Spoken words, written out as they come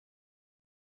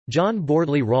John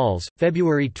Bordley Rawls,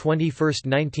 February 21,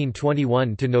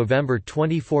 1921 to November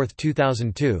 24,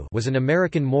 2002, was an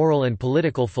American moral and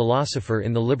political philosopher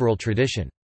in the liberal tradition.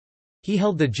 He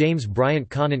held the James Bryant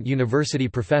Conant University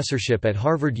Professorship at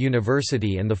Harvard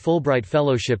University and the Fulbright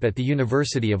Fellowship at the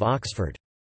University of Oxford.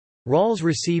 Rawls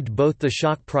received both the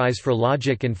Schock Prize for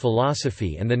Logic and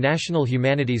Philosophy and the National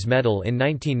Humanities Medal in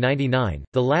 1999,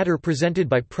 the latter presented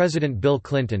by President Bill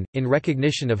Clinton, in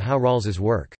recognition of how Rawls's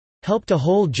work helped a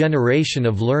whole generation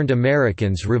of learned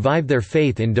Americans revive their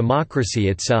faith in democracy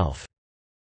itself.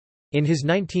 In his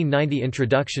 1990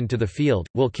 introduction to the field,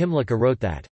 Will Kymlicka wrote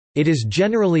that, "It is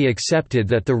generally accepted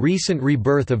that the recent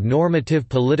rebirth of normative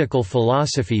political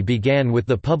philosophy began with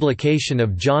the publication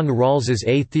of John Rawls's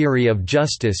A Theory of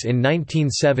Justice in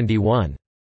 1971."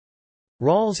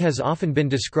 Rawls has often been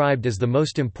described as the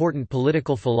most important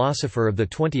political philosopher of the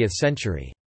 20th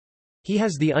century. He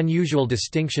has the unusual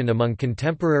distinction among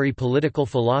contemporary political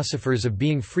philosophers of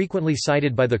being frequently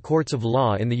cited by the courts of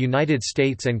law in the United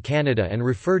States and Canada and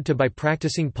referred to by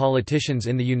practicing politicians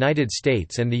in the United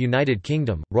States and the United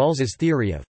Kingdom. Rawls's theory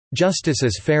of justice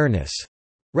as fairness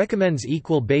recommends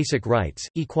equal basic rights,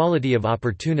 equality of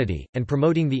opportunity, and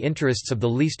promoting the interests of the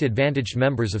least advantaged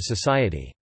members of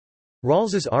society.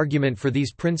 Rawls's argument for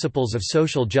these principles of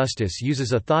social justice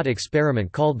uses a thought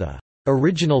experiment called the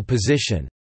original position,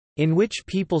 in which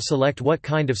people select what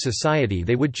kind of society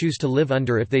they would choose to live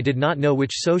under if they did not know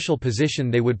which social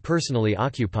position they would personally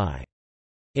occupy.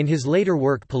 In his later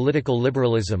work Political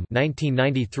Liberalism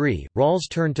 1993, Rawls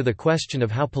turned to the question of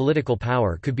how political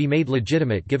power could be made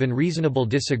legitimate given reasonable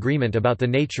disagreement about the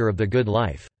nature of the good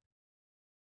life.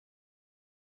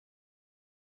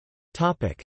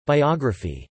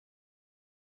 Biography.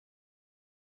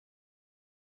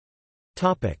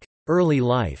 Early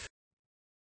life.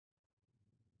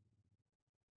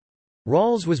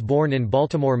 Rawls was born in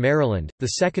Baltimore, Maryland, the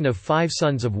second of 5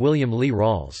 sons of William Lee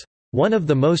Rawls, one of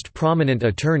the most prominent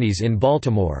attorneys in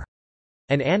Baltimore,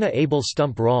 and Anna Abel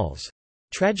Stump Rawls.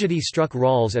 Tragedy struck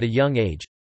Rawls at a young age.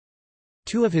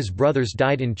 2 of his brothers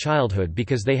died in childhood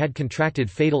because they had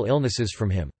contracted fatal illnesses from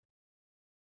him.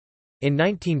 In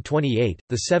 1928,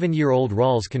 the 7-year-old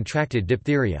Rawls contracted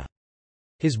diphtheria.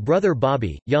 His brother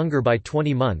Bobby, younger by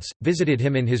 20 months, visited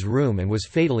him in his room and was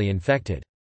fatally infected.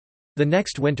 The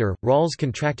next winter, Rawls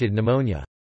contracted pneumonia.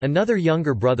 Another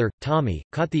younger brother, Tommy,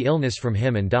 caught the illness from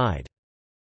him and died.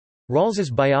 Rawls's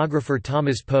biographer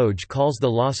Thomas Poge calls the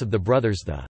loss of the brothers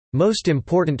the most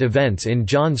important events in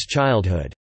John's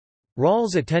childhood.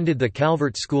 Rawls attended the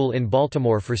Calvert School in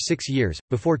Baltimore for 6 years,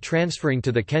 before transferring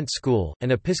to the Kent School,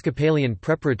 an Episcopalian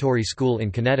preparatory school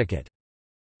in Connecticut.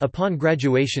 Upon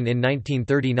graduation in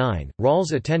 1939,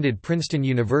 Rawls attended Princeton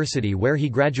University where he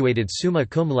graduated summa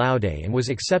cum laude and was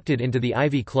accepted into the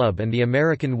Ivy Club and the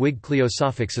American Whig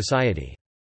Cliosophic Society.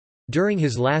 During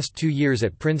his last 2 years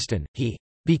at Princeton, he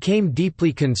became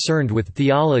deeply concerned with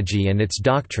theology and its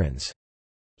doctrines.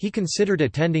 He considered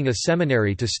attending a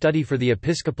seminary to study for the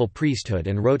episcopal priesthood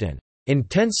and wrote an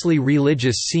intensely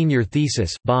religious senior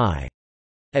thesis by.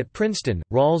 At Princeton,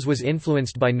 Rawls was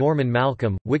influenced by Norman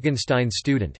Malcolm, Wittgenstein's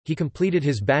student. He completed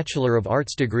his Bachelor of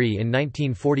Arts degree in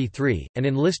 1943, and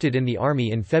enlisted in the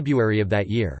Army in February of that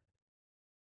year.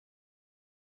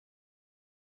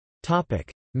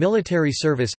 Military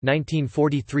service,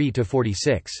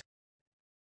 1943–46.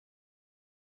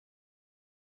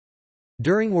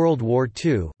 During World War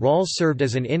II, Rawls served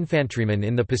as an infantryman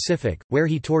in the Pacific, where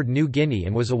he toured New Guinea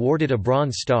and was awarded a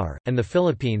Bronze Star, and the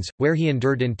Philippines, where he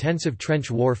endured intensive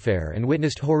trench warfare and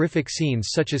witnessed horrific scenes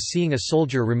such as seeing a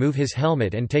soldier remove his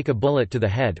helmet and take a bullet to the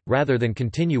head, rather than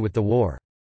continue with the war.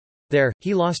 There,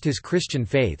 he lost his Christian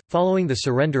faith. Following the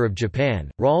surrender of Japan,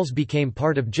 Rawls became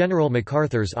part of General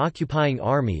MacArthur's occupying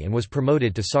army and was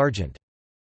promoted to sergeant.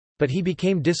 But he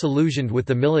became disillusioned with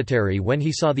the military when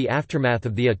he saw the aftermath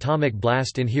of the atomic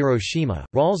blast in Hiroshima.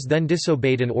 Rawls then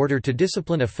disobeyed an order to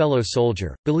discipline a fellow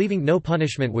soldier, believing no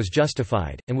punishment was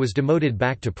justified, and was demoted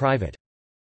back to private.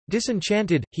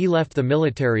 Disenchanted, he left the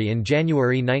military in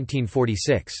January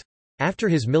 1946. After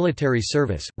his military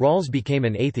service, Rawls became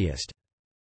an atheist.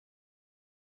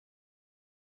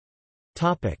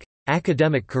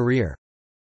 Academic career.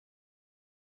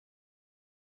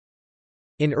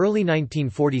 In early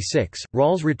 1946,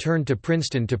 Rawls returned to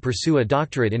Princeton to pursue a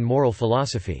doctorate in moral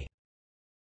philosophy.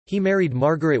 He married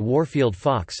Margaret Warfield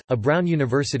Fox, a Brown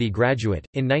University graduate,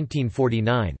 in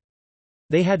 1949.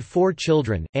 They had 4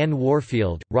 children, Anne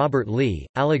Warfield, Robert Lee,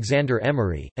 Alexander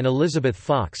Emery, and Elizabeth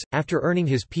Fox. After earning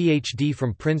his Ph.D.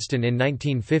 from Princeton in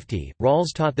 1950,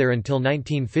 Rawls taught there until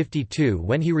 1952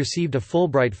 when he received a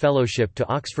Fulbright Fellowship to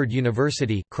Oxford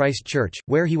University, Christ Church,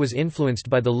 where he was influenced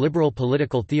by the liberal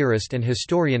political theorist and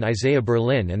historian Isaiah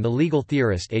Berlin and the legal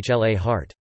theorist H. L. A.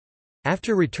 Hart.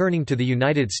 After returning to the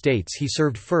United States, he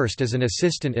served first as an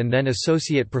assistant and then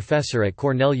associate professor at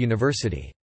Cornell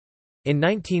University. In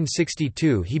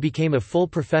 1962 he became a full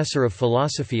professor of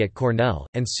philosophy at Cornell,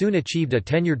 and soon achieved a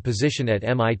tenured position at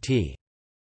MIT.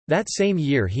 That same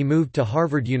year he moved to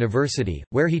Harvard University,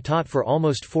 where he taught for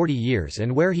almost 40 years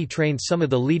and where he trained some of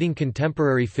the leading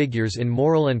contemporary figures in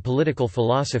moral and political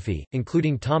philosophy,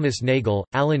 including Thomas Nagel,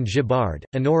 Alan Gibbard,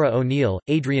 Honora O'Neill,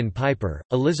 Adrian Piper,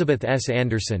 Elizabeth S.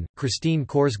 Anderson, Christine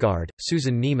Korsgaard,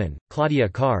 Susan Neiman, Claudia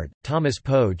Card, Thomas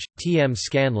Poge, T. M.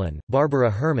 Scanlon, Barbara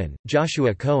Herrmann,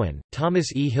 Joshua Cohen,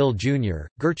 Thomas E. Hill Jr.,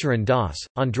 Gurcharan Das,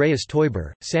 Andreas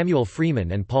Teuber, Samuel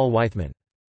Freeman and Paul Weithman.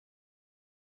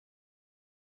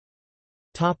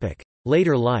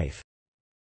 Later life.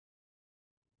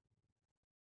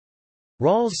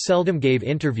 Rawls seldom gave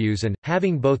interviews and,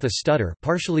 having both a stutter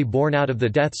partially born out of the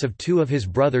deaths of 2 of his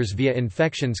brothers via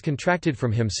infections contracted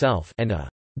from himself and a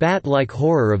bat-like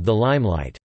horror of the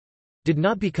limelight, did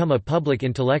not become a public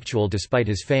intellectual despite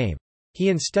his fame. He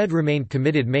instead remained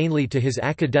committed mainly to his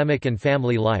academic and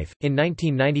family life. In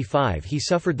 1995 he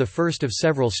suffered the first of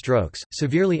several strokes,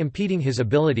 severely impeding his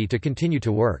ability to continue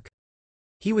to work.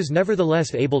 He was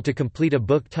nevertheless able to complete a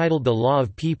book titled The Law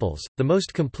of Peoples, the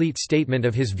most complete statement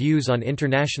of his views on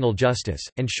international justice,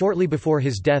 and shortly before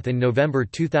his death in November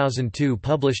 2002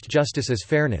 published Justice as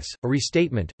Fairness, a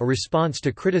restatement, a response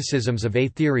to criticisms of a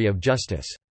theory of justice.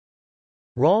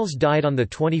 Rawls died on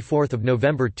 24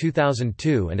 November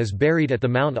 2002 and is buried at the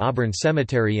Mount Auburn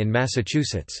Cemetery in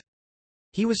Massachusetts.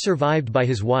 He was survived by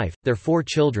his wife, their 4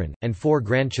 children, and 4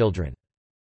 grandchildren.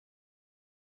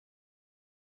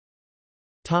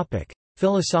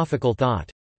 Philosophical thought.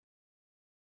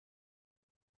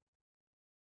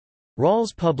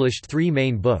 Rawls published 3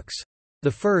 main books.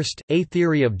 The first, A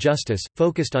Theory of Justice,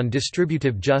 focused on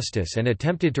distributive justice and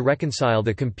attempted to reconcile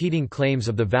the competing claims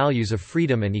of the values of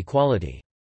freedom and equality.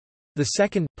 The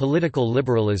second, Political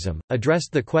Liberalism,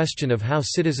 addressed the question of how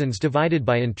citizens divided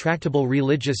by intractable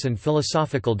religious and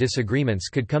philosophical disagreements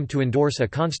could come to endorse a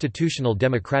constitutional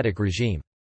democratic regime.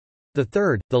 The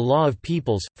third, The Law of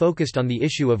Peoples, focused on the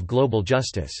issue of global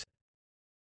justice.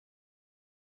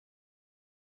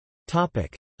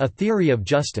 A Theory of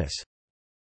Justice.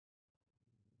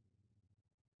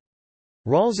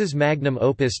 Rawls's magnum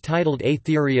opus titled A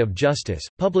Theory of Justice,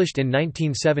 published in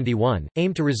 1971,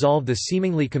 aimed to resolve the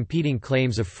seemingly competing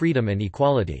claims of freedom and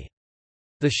equality.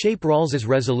 The shape Rawls's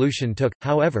resolution took,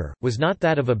 however, was not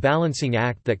that of a balancing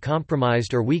act that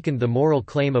compromised or weakened the moral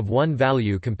claim of one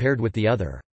value compared with the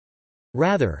other.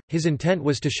 Rather, his intent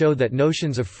was to show that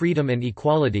notions of freedom and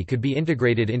equality could be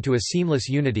integrated into a seamless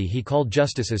unity he called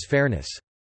justice as fairness.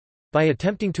 By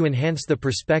attempting to enhance the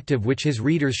perspective which his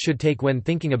readers should take when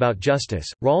thinking about justice,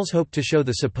 Rawls hoped to show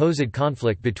the supposed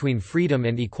conflict between freedom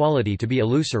and equality to be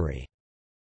illusory.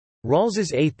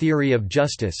 Rawls's A Theory of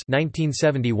Justice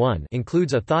 1971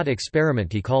 includes a thought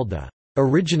experiment he called the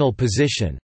original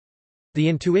position. The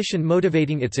intuition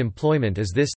motivating its employment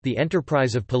is this: the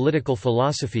enterprise of political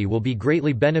philosophy will be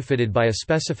greatly benefited by a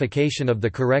specification of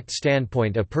the correct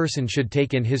standpoint a person should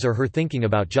take in his or her thinking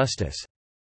about justice.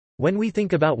 When we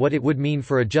think about what it would mean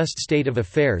for a just state of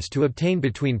affairs to obtain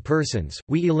between persons,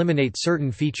 we eliminate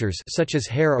certain features such as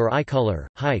hair or eye color,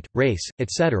 height, race,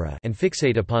 etc. and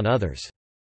fixate upon others.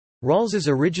 Rawls's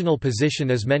original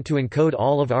position is meant to encode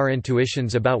all of our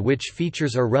intuitions about which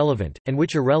features are relevant, and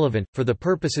which irrelevant, for the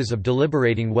purposes of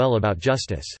deliberating well about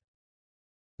justice.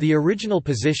 The original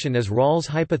position is Rawls'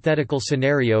 hypothetical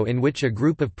scenario in which a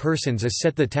group of persons is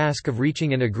set the task of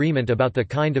reaching an agreement about the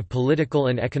kind of political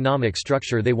and economic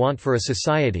structure they want for a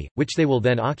society, which they will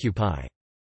then occupy.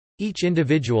 Each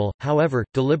individual, however,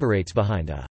 deliberates behind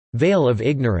a veil of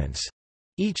ignorance.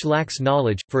 Each lacks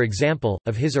knowledge, for example,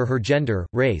 of his or her gender,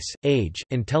 race, age,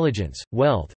 intelligence,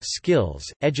 wealth, skills,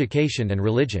 education and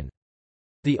religion.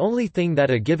 The only thing that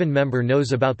a given member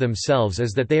knows about themselves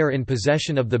is that they are in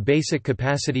possession of the basic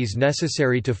capacities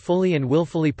necessary to fully and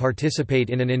willfully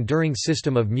participate in an enduring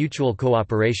system of mutual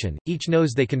cooperation. Each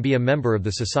knows they can be a member of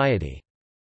the society.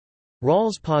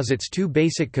 Rawls posits 2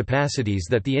 basic capacities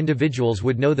that the individuals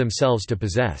would know themselves to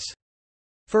possess.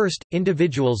 First,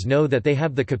 individuals know that they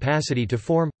have the capacity to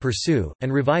form, pursue,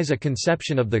 and revise a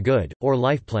conception of the good, or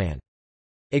life plan.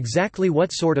 Exactly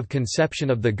what sort of conception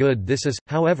of the good this is,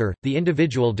 however, the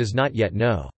individual does not yet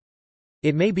know.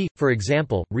 It may be, for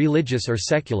example, religious or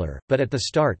secular, but at the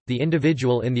start, the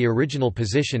individual in the original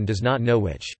position does not know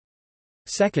which.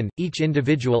 Second, each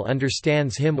individual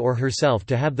understands him or herself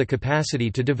to have the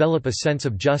capacity to develop a sense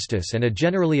of justice and a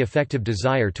generally effective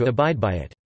desire to abide by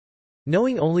it.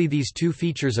 Knowing only these two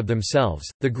features of themselves,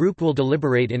 the group will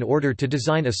deliberate in order to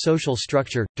design a social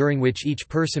structure, during which each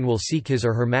person will seek his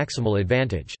or her maximal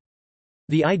advantage.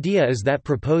 The idea is that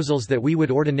proposals that we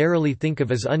would ordinarily think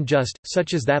of as unjust,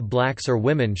 such as that blacks or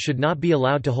women should not be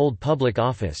allowed to hold public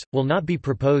office, will not be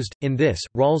proposed, in this,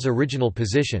 Rawls' original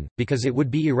position, because it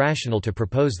would be irrational to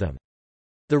propose them.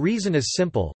 The reason is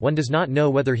simple: one does not know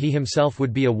whether he himself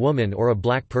would be a woman or a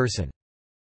black person.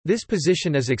 This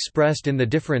position is expressed in the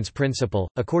difference principle,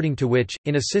 according to which,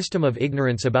 in a system of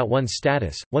ignorance about one's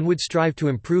status, one would strive to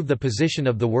improve the position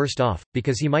of the worst off,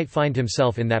 because he might find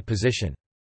himself in that position.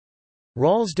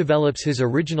 Rawls develops his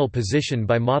original position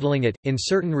by modeling it, in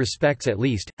certain respects at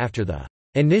least, after the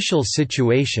initial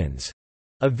situations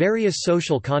of various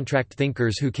social contract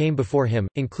thinkers who came before him,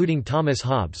 including Thomas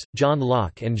Hobbes, John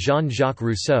Locke and Jean-Jacques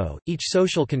Rousseau. Each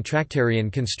social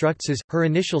contractarian constructs his, her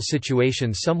initial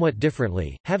situation somewhat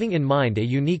differently, having in mind a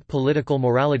unique political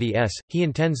morality he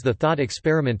intends the thought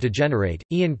experiment to generate.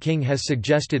 Ian King has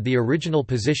suggested the original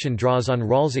position draws on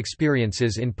Rawls'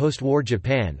 experiences in post-war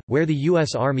Japan, where the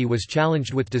U.S. Army was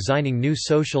challenged with designing new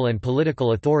social and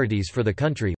political authorities for the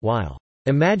country, while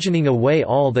imagining away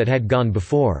all that had gone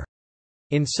before.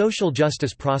 In social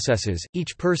justice processes,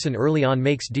 each person early on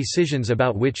makes decisions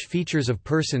about which features of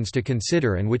persons to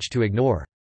consider and which to ignore.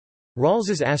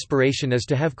 Rawls's aspiration is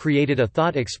to have created a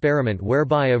thought experiment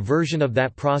whereby a version of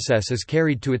that process is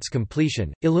carried to its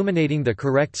completion, illuminating the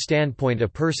correct standpoint a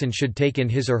person should take in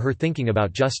his or her thinking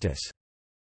about justice.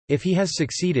 If he has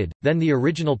succeeded, then the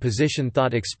original position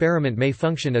thought experiment may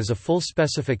function as a full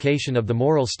specification of the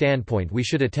moral standpoint we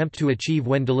should attempt to achieve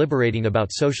when deliberating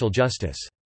about social justice.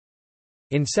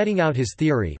 In setting out his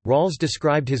theory, Rawls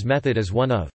described his method as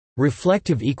one of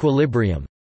reflective equilibrium,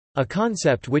 a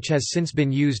concept which has since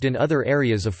been used in other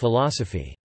areas of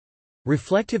philosophy.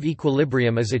 Reflective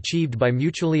equilibrium is achieved by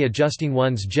mutually adjusting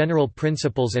one's general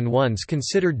principles and one's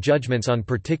considered judgments on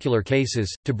particular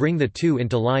cases, to bring the two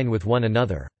into line with one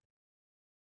another.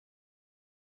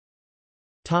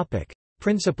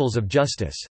 Principles of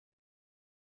justice.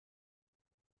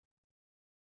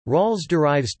 Rawls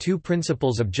derives two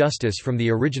principles of justice from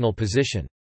the original position.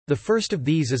 The first of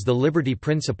these is the liberty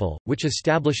principle, which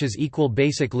establishes equal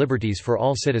basic liberties for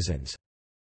all citizens.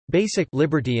 Basic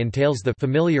liberty entails the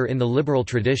familiar in the liberal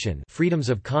tradition freedoms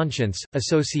of conscience,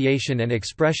 association and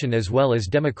expression as well as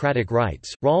democratic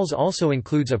rights. Rawls also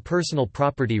includes a personal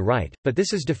property right, but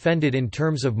this is defended in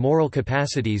terms of moral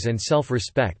capacities and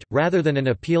self-respect, rather than an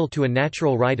appeal to a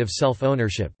natural right of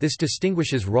self-ownership. This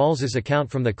distinguishes Rawls's account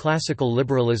from the classical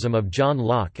liberalism of John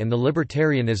Locke and the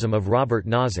libertarianism of Robert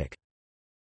Nozick.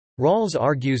 Rawls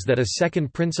argues that a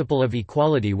second principle of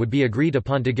equality would be agreed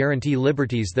upon to guarantee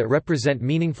liberties that represent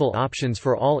meaningful options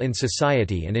for all in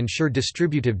society and ensure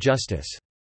distributive justice.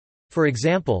 For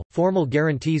example, formal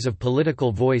guarantees of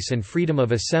political voice and freedom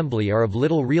of assembly are of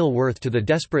little real worth to the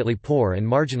desperately poor and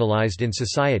marginalized in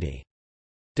society.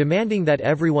 Demanding that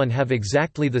everyone have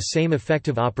exactly the same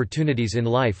effective opportunities in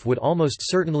life would almost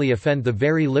certainly offend the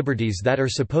very liberties that are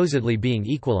supposedly being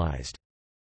equalized.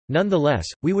 Nonetheless,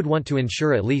 we would want to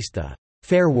ensure at least the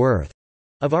fair worth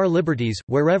of our liberties,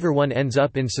 wherever one ends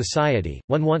up in society.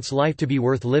 One wants life to be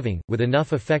worth living, with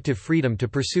enough effective freedom to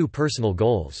pursue personal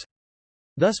goals.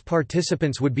 Thus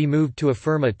participants would be moved to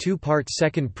affirm a two-part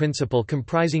second principle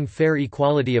comprising fair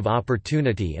equality of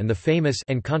opportunity and the famous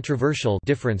and controversial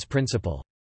difference principle.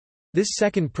 This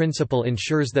second principle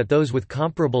ensures that those with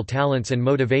comparable talents and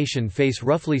motivation face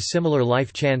roughly similar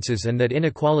life chances and that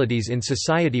inequalities in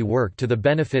society work to the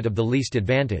benefit of the least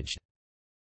advantaged.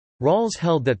 Rawls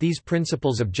held that these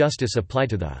principles of justice apply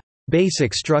to the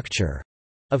basic structure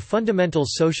of fundamental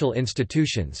social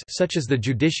institutions such as the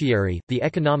judiciary, the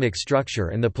economic structure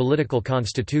and the political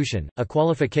constitution, a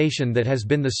qualification that has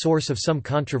been the source of some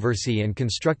controversy and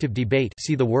constructive debate.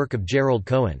 See the work of Gerald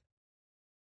Cohen.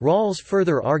 Rawls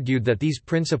further argued that these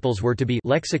principles were to be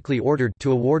lexically ordered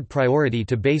to award priority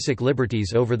to basic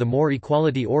liberties over the more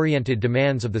equality-oriented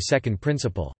demands of the second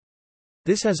principle.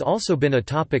 This has also been a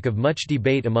topic of much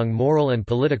debate among moral and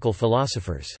political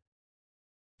philosophers.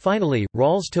 Finally,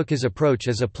 Rawls took his approach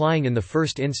as applying in the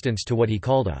first instance to what he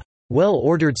called a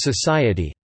well-ordered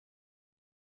society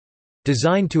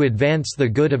designed to advance the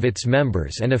good of its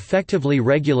members and effectively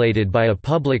regulated by a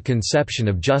public conception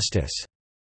of justice.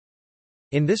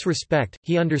 In this respect,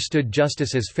 he understood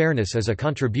justice as fairness as a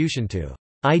contribution to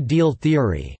ideal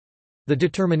theory, the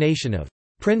determination of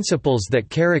principles that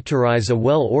characterize a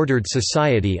well-ordered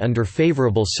society under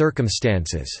favorable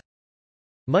circumstances.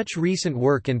 Much recent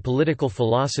work in political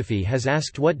philosophy has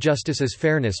asked what justice as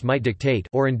fairness might dictate,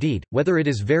 or indeed, whether it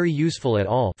is very useful at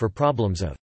all, for problems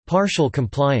of partial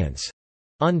compliance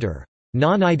under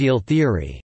non-ideal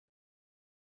theory.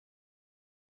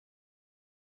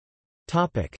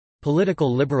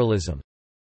 Political liberalism.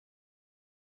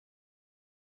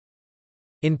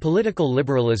 In Political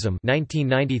Liberalism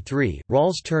 1993,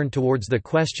 Rawls turned towards the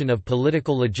question of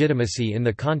political legitimacy in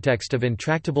the context of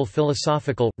intractable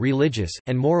philosophical, religious,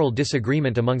 and moral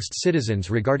disagreement amongst citizens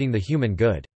regarding the human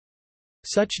good.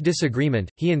 Such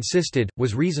disagreement, he insisted,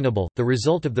 was reasonable, the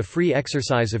result of the free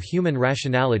exercise of human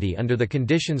rationality under the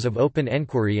conditions of open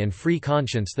enquiry and free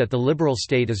conscience that the liberal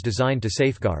state is designed to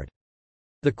safeguard.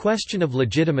 The question of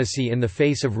legitimacy in the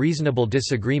face of reasonable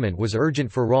disagreement was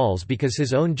urgent for Rawls because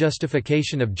his own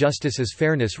justification of justice as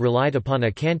fairness relied upon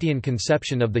a Kantian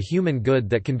conception of the human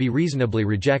good that can be reasonably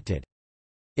rejected.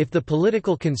 If the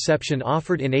political conception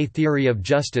offered in A Theory of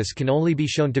Justice can only be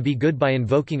shown to be good by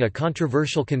invoking a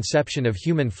controversial conception of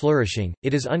human flourishing,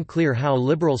 it is unclear how a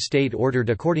liberal state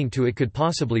ordered according to it could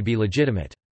possibly be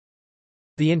legitimate.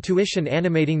 The intuition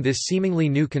animating this seemingly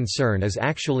new concern is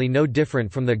actually no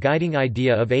different from the guiding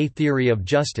idea of A Theory of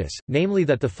Justice, namely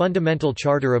that the fundamental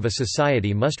charter of a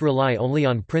society must rely only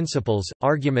on principles,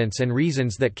 arguments and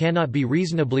reasons that cannot be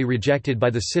reasonably rejected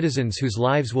by the citizens whose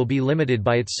lives will be limited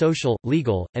by its social,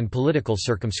 legal, and political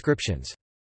circumscriptions.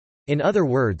 In other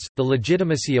words, the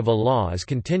legitimacy of a law is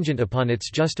contingent upon its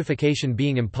justification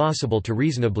being impossible to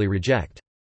reasonably reject.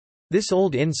 This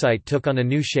old insight took on a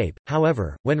new shape,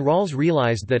 however, when Rawls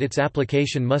realized that its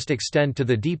application must extend to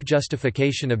the deep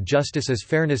justification of justice as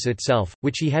fairness itself,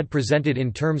 which he had presented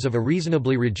in terms of a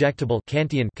reasonably rejectable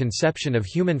Kantian conception of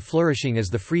human flourishing as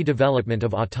the free development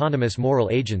of autonomous moral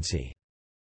agency.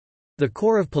 The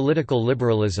core of political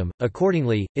liberalism,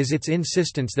 accordingly, is its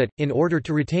insistence that, in order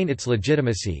to retain its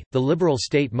legitimacy, the liberal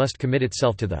state must commit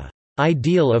itself to the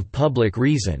ideal of public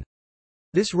reason.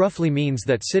 This roughly means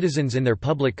that citizens in their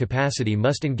public capacity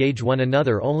must engage one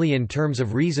another only in terms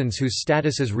of reasons whose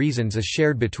status as reasons is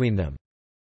shared between them.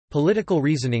 Political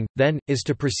reasoning, then, is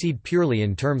to proceed purely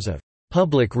in terms of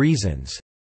public reasons.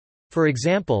 For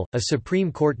example, a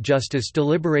Supreme Court justice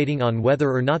deliberating on whether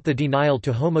or not the denial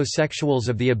to homosexuals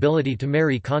of the ability to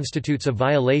marry constitutes a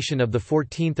violation of the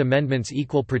 14th Amendment's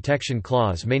Equal Protection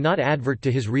Clause may not advert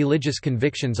to his religious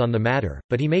convictions on the matter,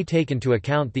 but he may take into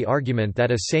account the argument that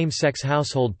a same-sex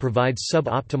household provides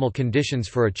suboptimal conditions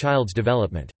for a child's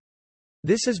development.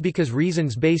 This is because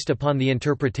reasons based upon the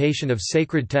interpretation of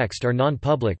sacred text are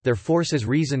non-public, their force as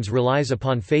reasons relies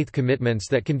upon faith commitments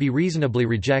that can be reasonably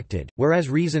rejected, whereas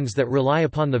reasons that rely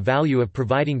upon the value of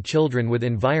providing children with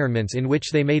environments in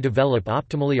which they may develop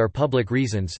optimally are public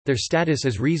reasons. Their status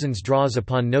as reasons draws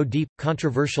upon no deep,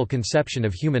 controversial conception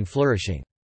of human flourishing.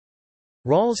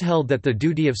 Rawls held that the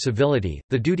duty of civility,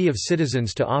 the duty of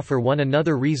citizens to offer one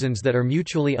another reasons that are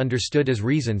mutually understood as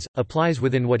reasons, applies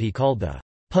within what he called the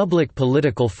public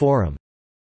political forum.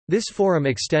 This forum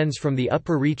extends from the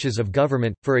upper reaches of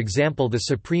government, for example the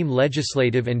supreme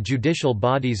legislative and judicial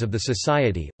bodies of the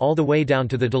society, all the way down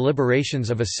to the deliberations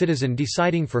of a citizen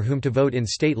deciding for whom to vote in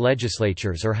state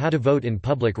legislatures or how to vote in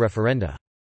public referenda.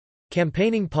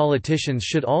 Campaigning politicians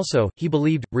should also, he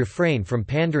believed, refrain from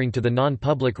pandering to the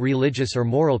non-public religious or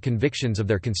moral convictions of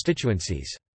their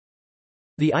constituencies.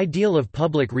 The ideal of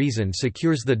public reason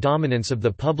secures the dominance of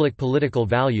the public political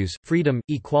values, freedom,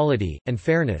 equality, and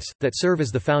fairness, that serve as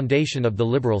the foundation of the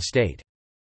liberal state.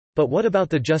 But what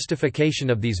about the justification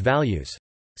of these values?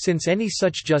 Since any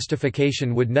such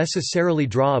justification would necessarily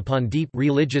draw upon deep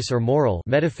religious or moral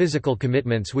metaphysical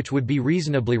commitments which would be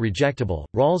reasonably rejectable,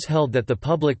 Rawls held that the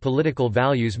public political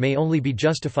values may only be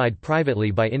justified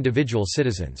privately by individual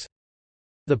citizens.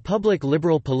 The public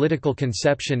liberal political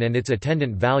conception and its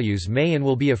attendant values may and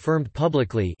will be affirmed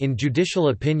publicly in judicial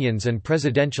opinions and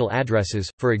presidential addresses,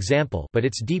 for example, but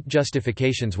its deep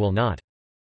justifications will not.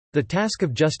 The task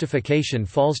of justification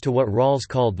falls to what Rawls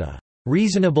called the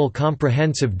reasonable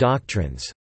comprehensive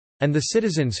doctrines, and the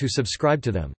citizens who subscribe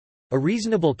to them. A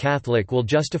reasonable Catholic will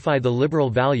justify the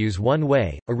liberal values one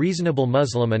way, a reasonable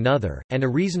Muslim another, and a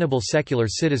reasonable secular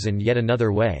citizen yet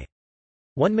another way.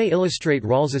 One may illustrate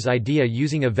Rawls's idea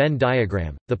using a Venn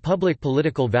diagram. The public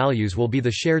political values will be the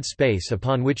shared space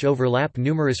upon which overlap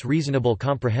numerous reasonable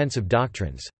comprehensive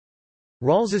doctrines.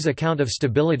 Rawls's account of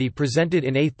stability presented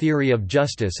in A Theory of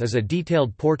Justice is a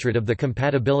detailed portrait of the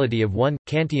compatibility of one,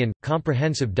 Kantian,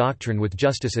 comprehensive doctrine with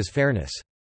justice as fairness.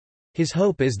 His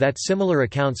hope is that similar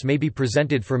accounts may be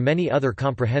presented for many other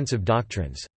comprehensive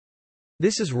doctrines.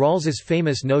 This is Rawls's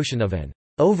famous notion of an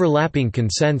overlapping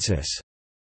consensus.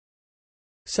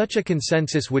 Such a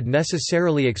consensus would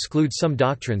necessarily exclude some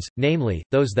doctrines, namely,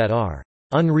 those that are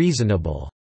unreasonable,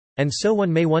 and so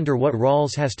one may wonder what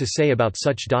Rawls has to say about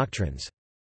such doctrines.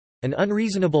 An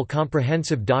unreasonable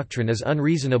comprehensive doctrine is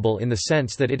unreasonable in the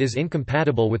sense that it is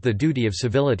incompatible with the duty of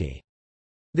civility.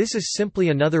 This is simply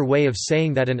another way of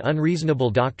saying that an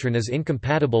unreasonable doctrine is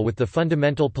incompatible with the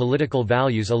fundamental political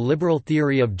values a liberal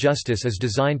theory of justice is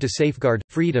designed to safeguard: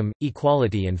 freedom,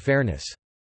 equality and fairness.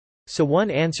 So one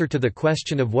answer to the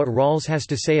question of what Rawls has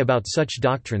to say about such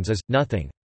doctrines is, nothing.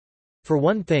 For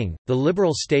one thing, the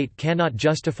liberal state cannot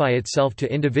justify itself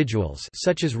to individuals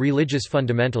such as religious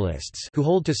fundamentalists who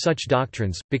hold to such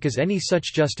doctrines, because any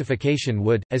such justification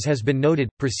would, as has been noted,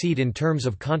 proceed in terms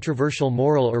of controversial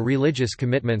moral or religious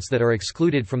commitments that are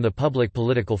excluded from the public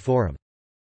political forum.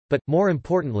 But, more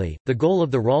importantly, the goal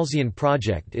of the Rawlsian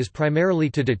project is primarily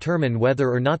to determine whether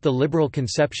or not the liberal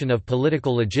conception of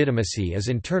political legitimacy is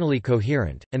internally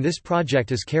coherent, and this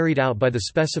project is carried out by the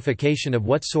specification of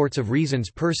what sorts of reasons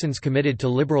persons committed to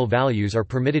liberal values are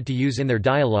permitted to use in their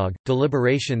dialogue,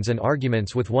 deliberations and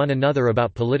arguments with one another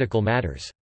about political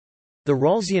matters. The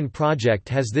Rawlsian project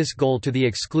has this goal to the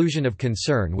exclusion of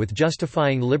concern with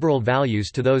justifying liberal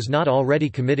values to those not already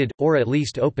committed, or at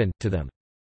least open, to them.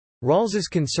 Rawls's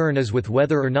concern is with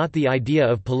whether or not the idea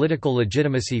of political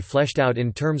legitimacy fleshed out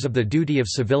in terms of the duty of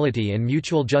civility and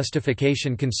mutual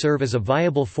justification can serve as a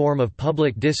viable form of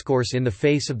public discourse in the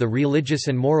face of the religious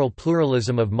and moral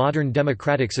pluralism of modern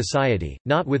democratic society,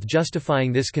 not with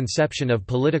justifying this conception of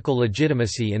political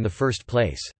legitimacy in the first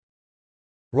place.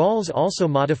 Rawls also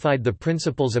modified the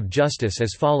principles of justice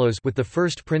as follows, with the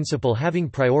first principle having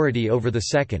priority over the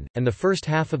second, and the first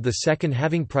half of the second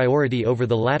having priority over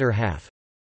the latter half.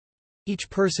 Each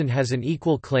person has an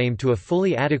equal claim to a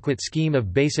fully adequate scheme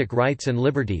of basic rights and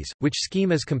liberties, which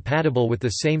scheme is compatible with the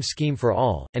same scheme for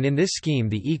all, and in this scheme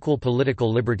the equal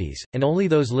political liberties, and only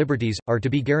those liberties, are to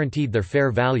be guaranteed their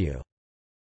fair value.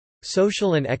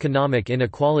 Social and economic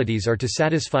inequalities are to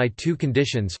satisfy two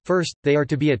conditions: first, they are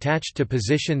to be attached to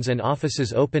positions and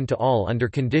offices open to all under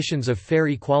conditions of fair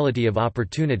equality of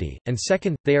opportunity, and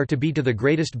second, they are to be to the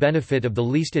greatest benefit of the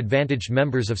least advantaged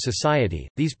members of society.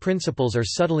 These principles are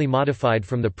subtly modified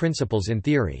from the principles in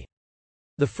theory.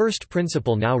 The first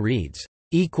principle now reads,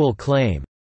 "equal claim,"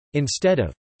 instead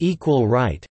of "equal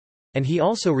right," and he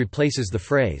also replaces the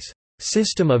phrase,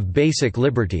 "system of basic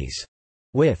liberties,"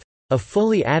 with a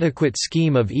fully adequate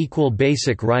scheme of equal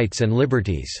basic rights and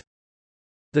liberties.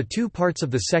 The two parts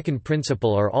of the second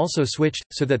principle are also switched,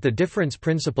 so that the difference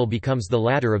principle becomes the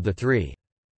latter of the three.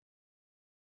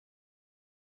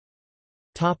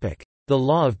 The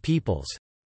law of peoples.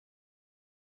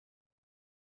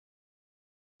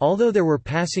 Although there were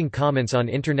passing comments on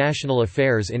international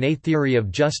affairs in A Theory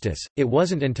of Justice, it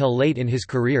wasn't until late in his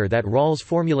career that Rawls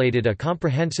formulated a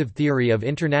comprehensive theory of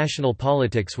international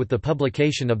politics with the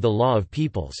publication of The Law of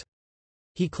Peoples.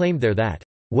 He claimed there that,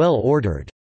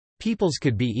 well-ordered peoples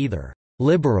could be either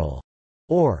liberal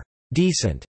or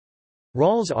decent.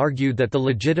 Rawls argued that the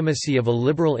legitimacy of a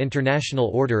liberal international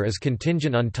order is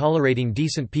contingent on tolerating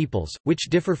decent peoples, which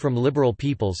differ from liberal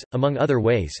peoples, among other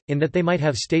ways, in that they might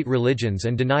have state religions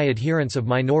and deny adherents of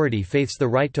minority faiths the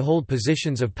right to hold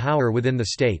positions of power within the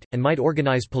state, and might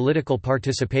organize political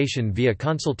participation via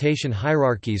consultation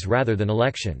hierarchies rather than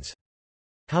elections.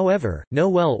 However, no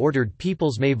well-ordered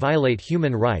peoples may violate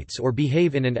human rights or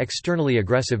behave in an externally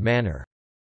aggressive manner.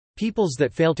 Peoples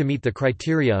that fail to meet the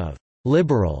criteria of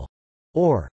liberal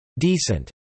or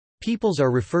decent peoples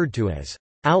are referred to as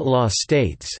outlaw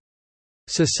states,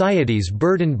 societies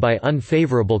burdened by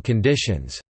unfavorable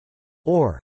conditions,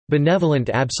 or benevolent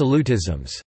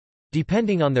absolutisms,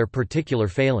 depending on their particular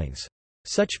failings.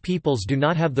 Such peoples do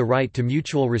not have the right to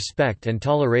mutual respect and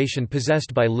toleration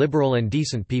possessed by liberal and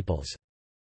decent peoples.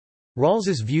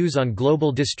 Rawls's views on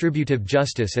global distributive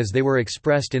justice as they were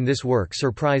expressed in this work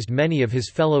surprised many of his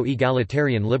fellow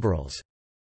egalitarian liberals.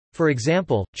 For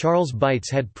example, Charles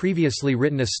Beitz had previously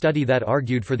written a study that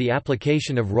argued for the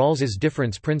application of Rawls's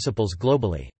difference principles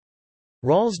globally.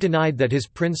 Rawls denied that his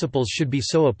principles should be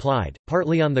so applied,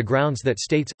 partly on the grounds that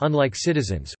states, unlike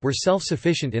citizens, were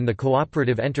self-sufficient in the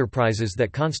cooperative enterprises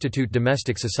that constitute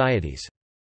domestic societies.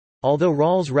 Although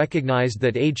Rawls recognized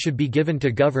that aid should be given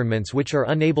to governments which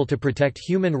are unable to protect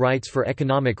human rights for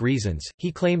economic reasons,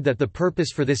 he claimed that the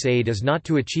purpose for this aid is not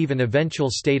to achieve an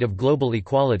eventual state of global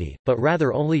equality, but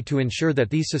rather only to ensure that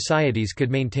these societies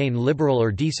could maintain liberal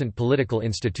or decent political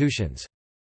institutions.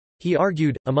 He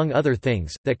argued, among other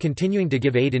things, that continuing to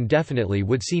give aid indefinitely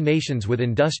would see nations with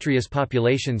industrious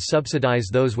populations subsidize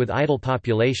those with idle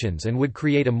populations and would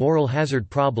create a moral hazard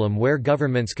problem where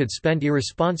governments could spend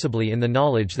irresponsibly in the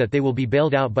knowledge that they will be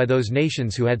bailed out by those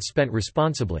nations who had spent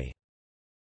responsibly.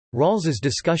 Rawls's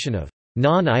discussion of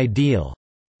non-ideal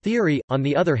theory, on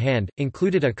the other hand,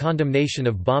 included a condemnation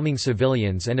of bombing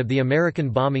civilians and of the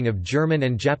American bombing of German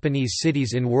and Japanese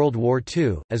cities in World War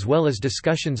II, as well as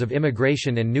discussions of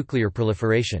immigration and nuclear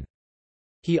proliferation.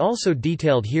 He also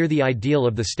detailed here the ideal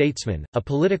of the statesman, a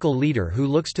political leader who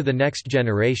looks to the next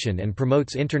generation and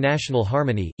promotes international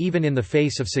harmony, even in the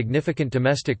face of significant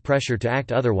domestic pressure to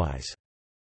act otherwise.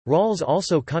 Rawls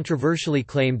also controversially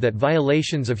claimed that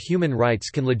violations of human rights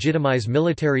can legitimize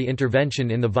military intervention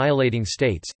in the violating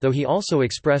states, though he also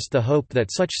expressed the hope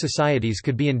that such societies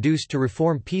could be induced to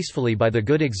reform peacefully by the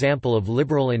good example of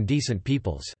liberal and decent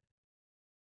peoples.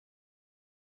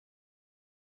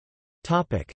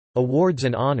 Awards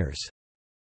and honors.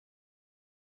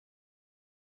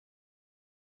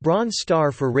 Bronze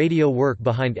Star for radio work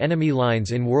behind enemy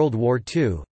lines in World War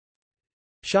II.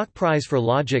 Schock Prize for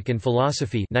Logic and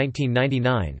Philosophy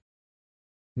 1999.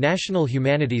 National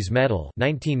Humanities Medal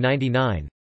 1999.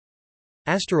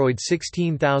 Asteroid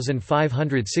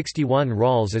 16561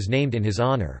 Rawls is named in his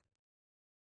honor.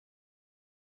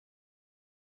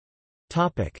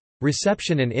 Topic: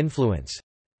 Reception and influence.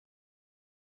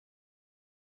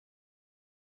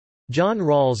 John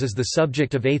Rawls is the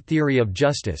subject of A Theory of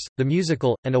Justice, the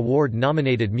musical, an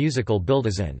award-nominated musical billed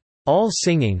as an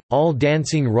all-singing,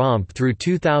 all-dancing romp through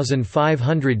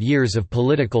 2,500 years of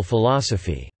political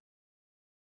philosophy.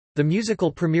 The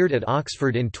musical premiered at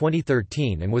Oxford in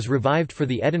 2013 and was revived for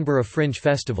the Edinburgh Fringe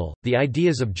Festival. The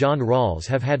ideas of John Rawls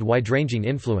have had wide-ranging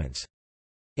influence.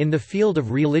 In the field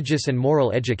of religious and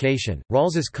moral education,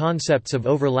 Rawls's concepts of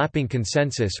overlapping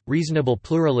consensus, reasonable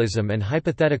pluralism and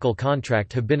hypothetical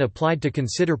contract have been applied to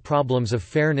consider problems of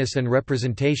fairness and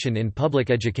representation in public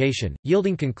education,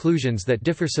 yielding conclusions that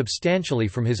differ substantially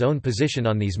from his own position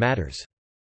on these matters.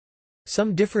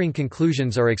 Some differing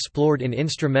conclusions are explored in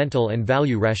Instrumental and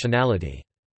Value Rationality.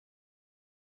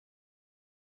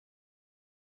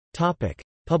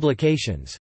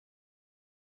 Publications.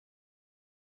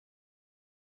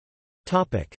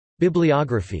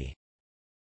 Bibliography.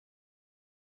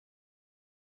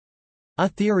 A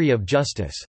Theory of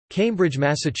Justice. Cambridge,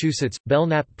 Massachusetts,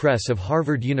 Belknap Press of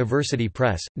Harvard University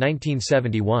Press,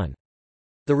 1971.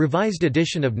 The revised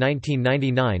edition of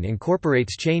 1999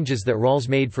 incorporates changes that Rawls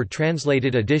made for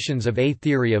translated editions of A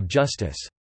Theory of Justice.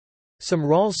 Some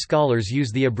Rawls scholars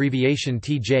use the abbreviation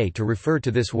TJ to refer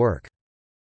to this work.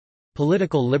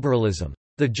 Political Liberalism.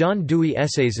 The John Dewey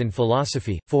Essays in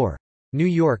Philosophy, 4. New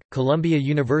York, Columbia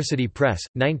University Press,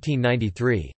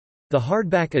 1993. The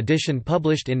hardback edition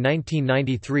published in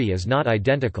 1993 is not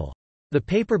identical. The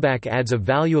paperback adds a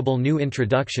valuable new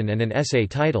introduction and an essay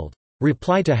titled,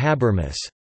 Reply to Habermas.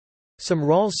 Some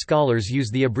Rawls scholars use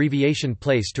the abbreviation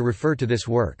place to refer to this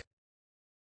work.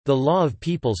 The Law of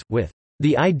Peoples, with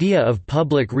The Idea of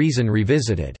Public Reason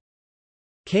Revisited.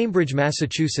 Cambridge,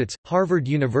 Massachusetts, Harvard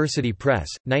University Press,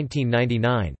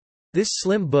 1999. This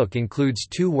slim book includes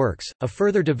two works, a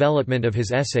further development of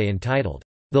his essay entitled,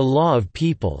 The Law of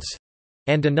Peoples,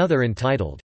 and another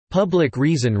entitled, Public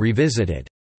Reason Revisited,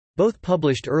 both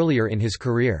published earlier in his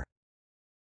career.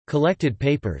 Collected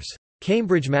Papers.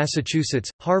 Cambridge, Massachusetts,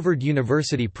 Harvard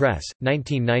University Press,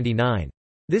 1999.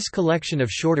 This collection of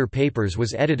shorter papers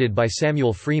was edited by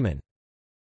Samuel Freeman.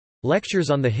 Lectures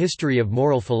on the History of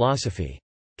Moral Philosophy.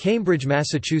 Cambridge,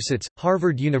 Massachusetts,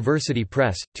 Harvard University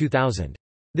Press, 2000.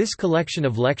 This collection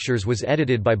of lectures was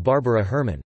edited by Barbara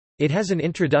Herman. It has an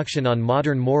introduction on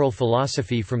modern moral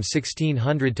philosophy from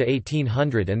 1600 to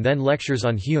 1800 and then lectures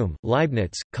on Hume,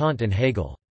 Leibniz, Kant and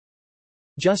Hegel.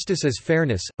 Justice as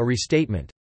Fairness, a Restatement.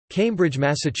 Cambridge,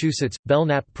 Massachusetts,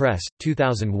 Belknap Press,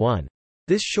 2001.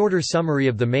 This shorter summary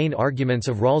of the main arguments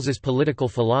of Rawls's political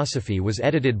philosophy was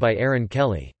edited by Aaron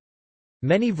Kelly.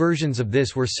 Many versions of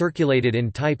this were circulated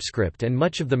in typescript and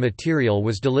much of the material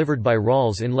was delivered by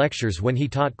Rawls in lectures when he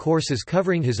taught courses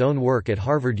covering his own work at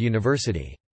Harvard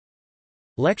University.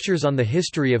 Lectures on the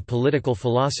History of Political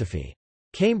Philosophy.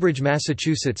 Cambridge,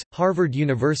 Massachusetts, Harvard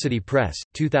University Press,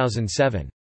 2007.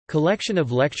 Collection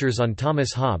of lectures on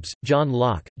Thomas Hobbes, John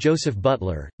Locke, Joseph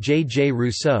Butler, J. J.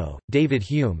 Rousseau, David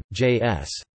Hume, J. S.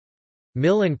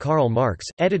 Mill and Karl Marx,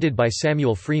 edited by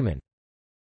Samuel Freeman.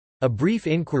 A Brief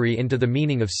Inquiry into the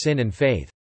Meaning of Sin and Faith.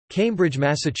 Cambridge,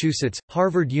 Massachusetts,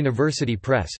 Harvard University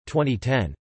Press,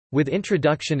 2010. With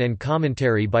introduction and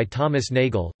commentary by Thomas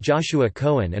Nagel, Joshua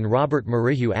Cohen and Robert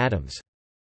Marihu Adams.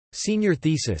 Senior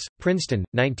thesis, Princeton,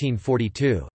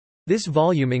 1942. This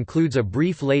volume includes a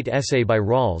brief late essay by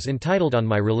Rawls entitled On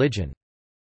My Religion.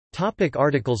 Topic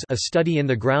articles. A Study in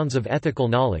the Grounds of Ethical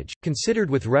Knowledge, considered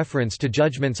with reference to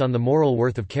judgments on the moral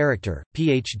worth of character,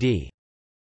 Ph.D.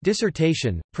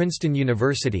 Dissertation, Princeton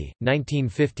University,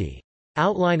 1950.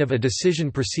 Outline of a Decision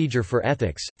Procedure for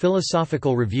Ethics,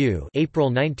 Philosophical Review, April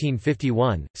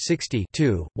 1951, 60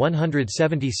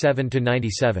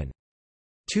 177–97.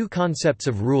 Two Concepts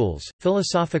of Rules,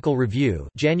 Philosophical Review,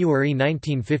 January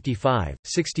 1955,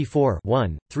 64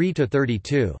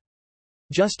 3–32.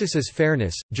 Justice is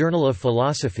Fairness, Journal of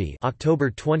Philosophy,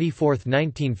 October 24,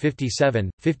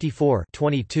 1957, 54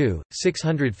 22,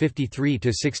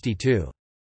 653–62.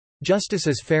 Justice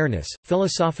is Fairness,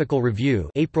 Philosophical Review,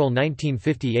 April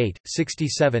 1958,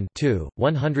 67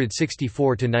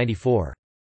 164–94.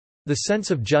 The Sense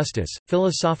of Justice,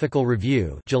 Philosophical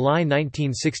Review, July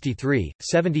 1963,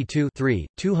 72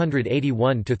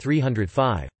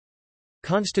 281–305.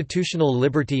 Constitutional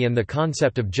Liberty and the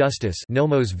Concept of Justice,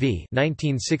 Nomos v.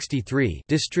 1963,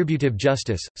 Distributive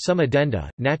Justice, Some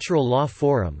Addenda, Natural Law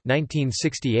Forum,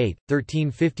 1968,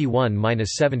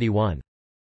 1351–71.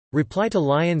 Reply to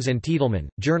Lyons and Tiedemann,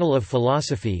 Journal of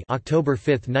Philosophy, October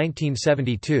 5,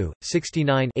 1972,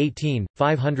 69 18,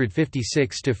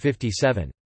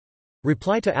 556–57.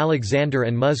 Reply to Alexander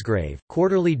and Musgrave,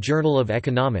 Quarterly Journal of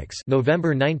Economics, November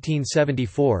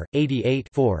 1974, 88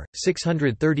 4,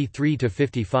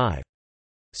 633–55.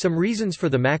 Some Reasons for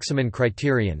the Maximin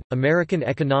Criterion, American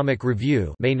Economic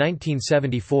Review, May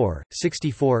 1974,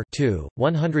 64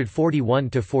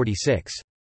 141–46.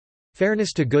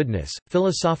 Fairness to Goodness,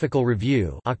 Philosophical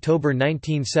Review, October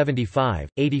 1975,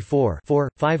 84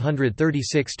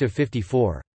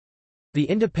 536–54. The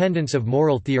Independence of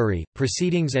Moral Theory,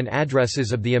 Proceedings and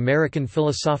Addresses of the American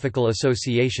Philosophical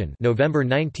Association, November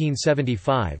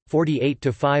 1975,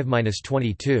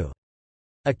 48–5–22.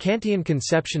 A Kantian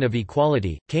Conception of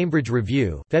Equality, Cambridge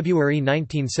Review, February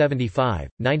 1975,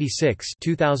 96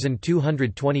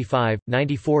 2225,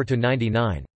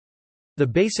 94–99. The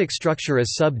Basic Structure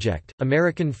as Subject,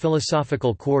 American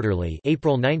Philosophical Quarterly,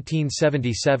 April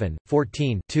 1977,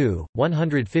 14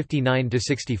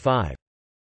 159–65.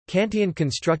 Kantian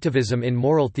Constructivism in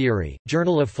Moral Theory,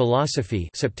 Journal of Philosophy,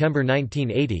 September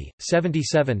 1980,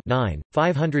 77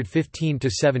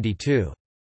 515–72.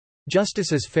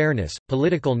 Justice is Fairness,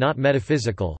 Political not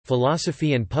Metaphysical,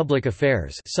 Philosophy and Public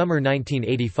Affairs, Summer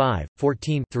 1985,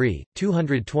 14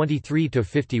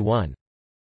 223–51.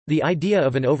 The Idea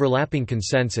of an Overlapping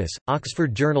Consensus,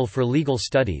 Oxford Journal for Legal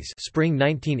Studies, Spring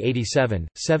 1987,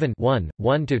 7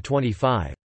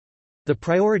 1–25. The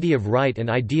Priority of Right and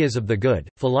Ideas of the Good,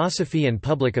 Philosophy and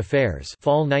Public Affairs,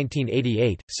 Fall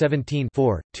 1988, 17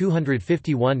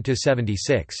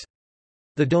 251–76.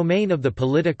 The Domain of the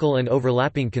Political and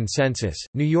Overlapping Consensus,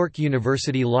 New York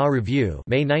University Law Review,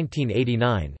 May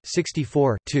 1989,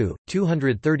 64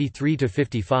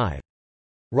 233–55.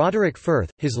 Roderick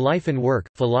Firth, His Life and Work,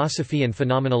 Philosophy and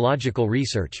Phenomenological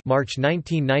Research, March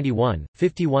 1991,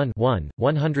 51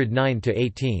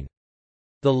 109–18.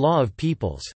 The Law of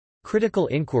Peoples. Critical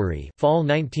Inquiry, Fall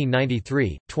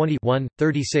 1993, 21,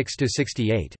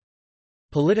 36–68.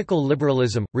 Political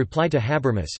Liberalism, Reply to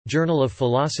Habermas, Journal of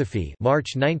Philosophy,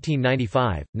 March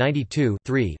 1995, 92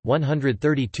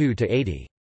 132–80.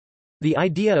 The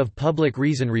Idea of Public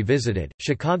Reason Revisited,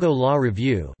 Chicago Law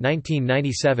Review,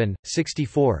 1997,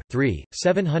 64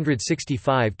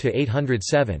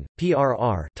 765–807,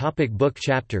 PRR. Topic Book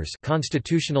chapters.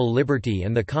 Constitutional Liberty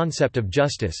and the Concept of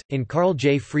Justice, in Carl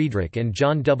J. Friedrich and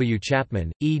John W.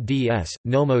 Chapman, eds.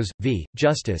 Nomos v.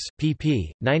 Justice, pp.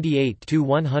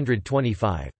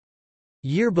 98–125.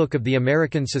 Yearbook of the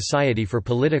American Society for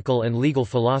Political and Legal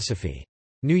Philosophy.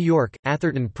 New York,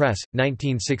 Atherton Press,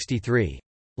 1963.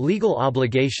 Legal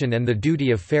Obligation and the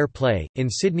Duty of Fair Play, in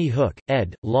Sidney Hook,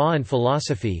 ed., Law and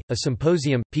Philosophy, a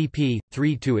Symposium, pp.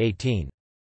 3–18.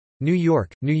 New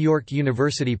York, New York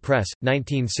University Press,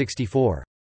 1964.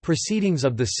 Proceedings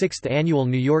of the 6th Annual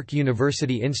New York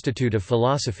University Institute of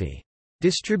Philosophy.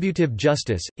 Distributive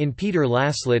Justice, in Peter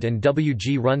Laslett and W.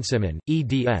 G. Runciman,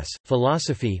 eds.,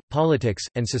 Philosophy, Politics,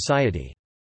 and Society.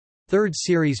 3rd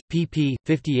Series, pp.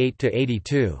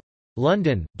 58–82.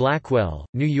 London, Blackwell,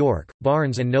 New York,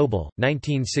 Barnes & Noble,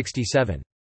 1967.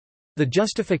 The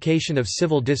Justification of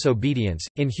Civil Disobedience,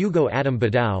 in Hugo Adam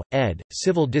Badow, ed.,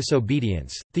 Civil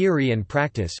Disobedience, Theory and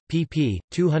Practice, pp.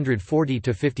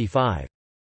 240–55.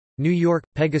 New York,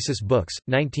 Pegasus Books,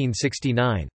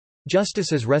 1969.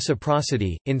 Justice as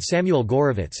Reciprocity, in Samuel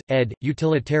Gorovitz, ed.,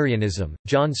 Utilitarianism,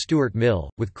 John Stuart Mill,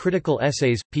 with Critical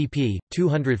Essays, pp.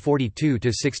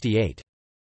 242–68.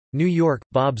 New York,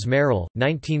 Bobbs Merrill,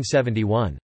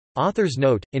 1971. Author's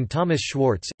note, in Thomas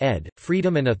Schwartz, ed.,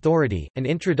 Freedom and Authority, An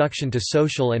Introduction to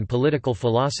Social and Political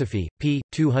Philosophy, p.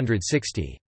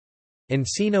 260.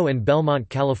 Encino and Belmont,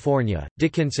 California,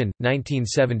 Dickinson,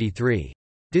 1973.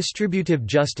 Distributive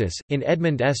Justice, in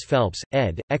Edmund S. Phelps,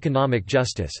 ed., Economic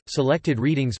Justice, Selected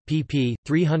Readings, pp.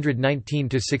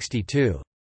 319–62.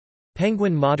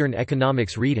 Penguin Modern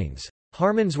Economics Readings.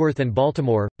 Harmonsworth and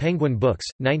Baltimore, Penguin Books,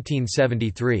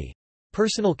 1973.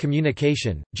 Personal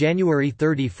Communication, January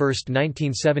 31,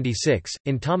 1976,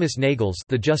 in Thomas Nagel's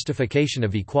The Justification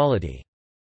of Equality.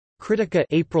 Critica,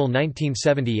 April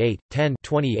 1978, 10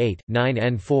 28,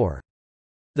 9n4.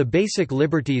 The Basic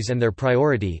Liberties and Their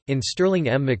Priority, in Sterling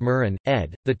M. McMurran,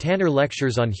 ed., The Tanner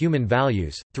Lectures on Human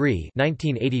Values, 3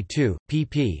 1982,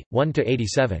 pp.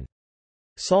 1–87.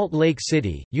 Salt Lake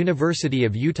City, University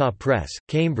of Utah Press,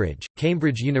 Cambridge,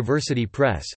 Cambridge University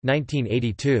Press,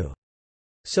 1982.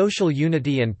 Social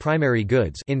Unity and Primary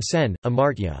Goods in Sen,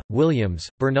 Amartya, Williams,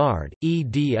 Bernard,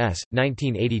 eds.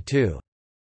 1982.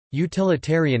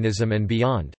 Utilitarianism and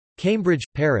Beyond. Cambridge,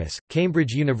 Paris,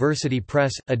 Cambridge University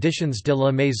Press, Editions de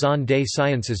la Maison des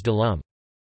Sciences de l'Homme.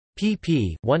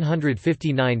 pp.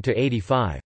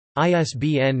 159–85.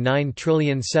 ISBN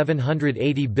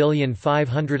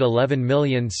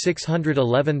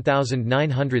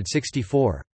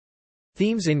 9780511611964.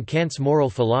 Themes in Kant's Moral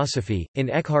Philosophy, in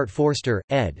Eckhart Forster,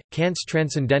 ed., Kant's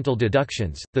Transcendental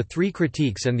Deductions, The Three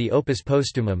Critiques and the Opus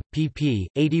Posthumum, pp.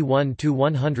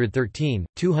 81–113,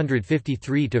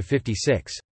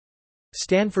 253–56.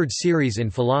 Stanford Series in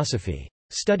Philosophy.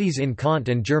 Studies in Kant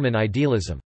and German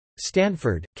Idealism.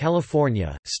 Stanford,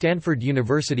 California, Stanford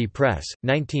University Press,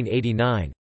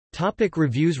 1989. Topic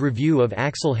reviews. Review of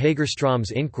Axel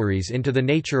Hagerstrom's Inquiries into the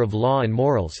Nature of Law and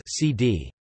Morals,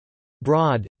 C.D.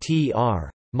 Broad,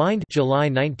 T.R. Mind, July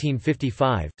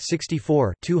 1955,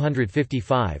 64,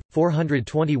 255,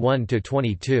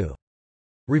 421–22.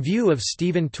 Review of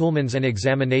Stephen Toulmin's An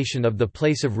Examination of the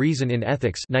Place of Reason in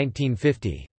Ethics,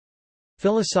 1950.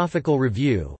 Philosophical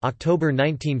Review, October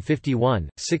 1951,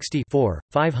 64,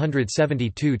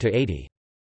 572–80.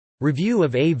 Review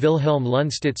of A. Wilhelm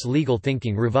Lundstedt's Legal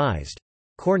Thinking Revised.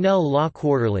 Cornell Law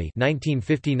Quarterly,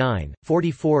 1959,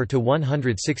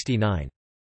 44–169.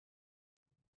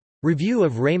 Review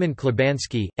of Raymond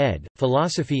Klebanski, ed.,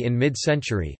 Philosophy in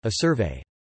Mid-Century, A Survey.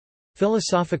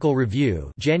 Philosophical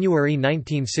Review, January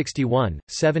 1961,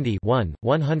 70 1,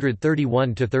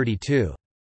 131–32.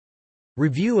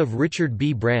 Review of Richard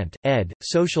B. Brandt, ed.,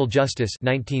 Social Justice,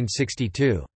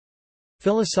 1962.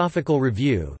 Philosophical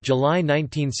Review, July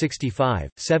 1965,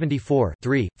 74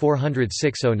 3,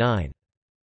 406–09.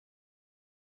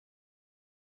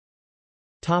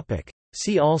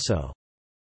 See also: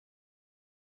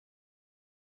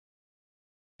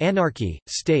 Anarchy,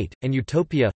 State, and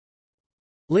Utopia.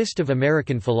 List of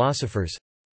American philosophers.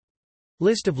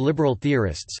 List of liberal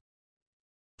theorists.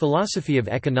 Philosophy of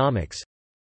economics.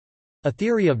 A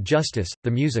Theory of Justice, the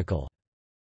musical.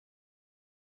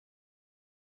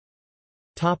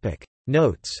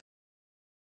 Notes.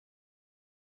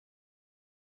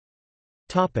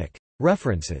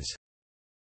 References.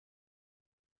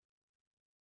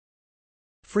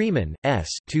 Freeman, S.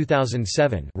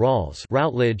 2007. Rawls,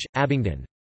 Routledge, Abingdon.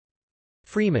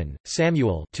 Freeman,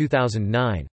 Samuel.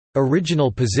 2009.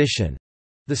 Original Position.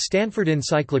 The Stanford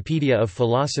Encyclopedia of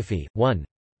Philosophy. 1.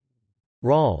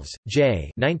 Rawls,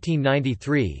 J.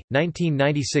 1993,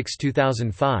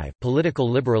 1996–2005.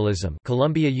 Political Liberalism.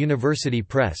 Columbia University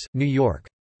Press, New York.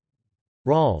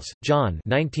 Rawls, John.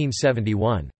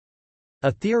 1971.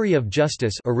 A Theory of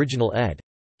Justice. Original ed.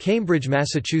 Cambridge,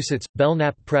 Massachusetts: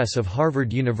 Belknap Press of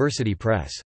Harvard University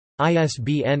Press.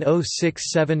 ISBN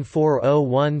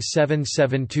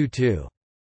 0674017722.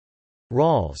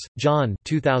 Rawls, John.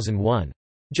 2001.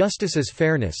 Justice is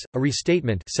Fairness, A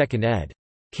Restatement. 2nd ed.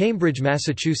 Cambridge,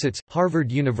 Massachusetts: Harvard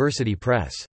University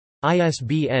Press.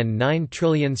 ISBN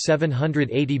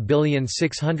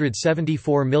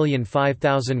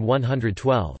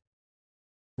 9780674005112.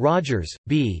 Rogers,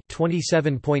 B.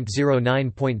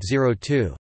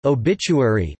 27.09.02.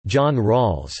 Obituary, John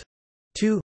Rawls.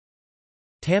 2.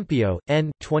 Tampio,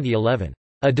 N. 2011.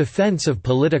 A Defense of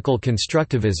Political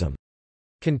Constructivism.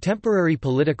 Contemporary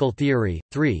Political Theory,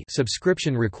 3.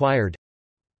 Subscription required.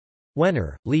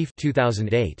 Wenner, Leif.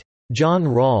 2008. John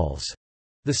Rawls.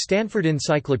 The Stanford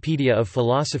Encyclopedia of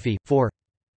Philosophy, 4.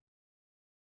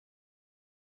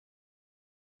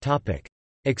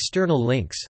 External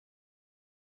links.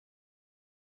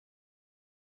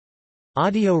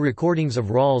 Audio recordings of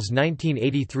Rawls'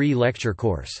 1983 lecture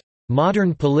course,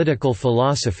 Modern Political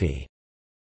Philosophy.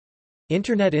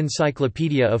 Internet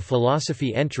Encyclopedia of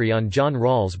Philosophy entry on John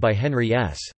Rawls by Henry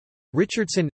S.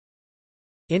 Richardson.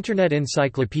 Internet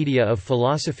Encyclopedia of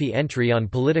Philosophy entry on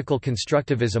political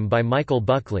constructivism by Michael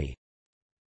Buckley.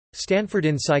 Stanford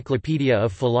Encyclopedia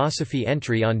of Philosophy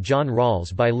entry on John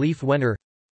Rawls by Leif Wenner.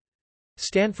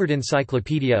 Stanford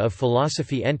Encyclopedia of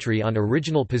Philosophy entry on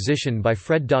Original Position by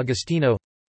Fred D'Agostino.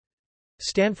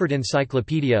 Stanford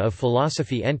Encyclopedia of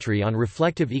Philosophy entry on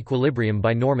Reflective Equilibrium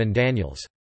by Norman Daniels.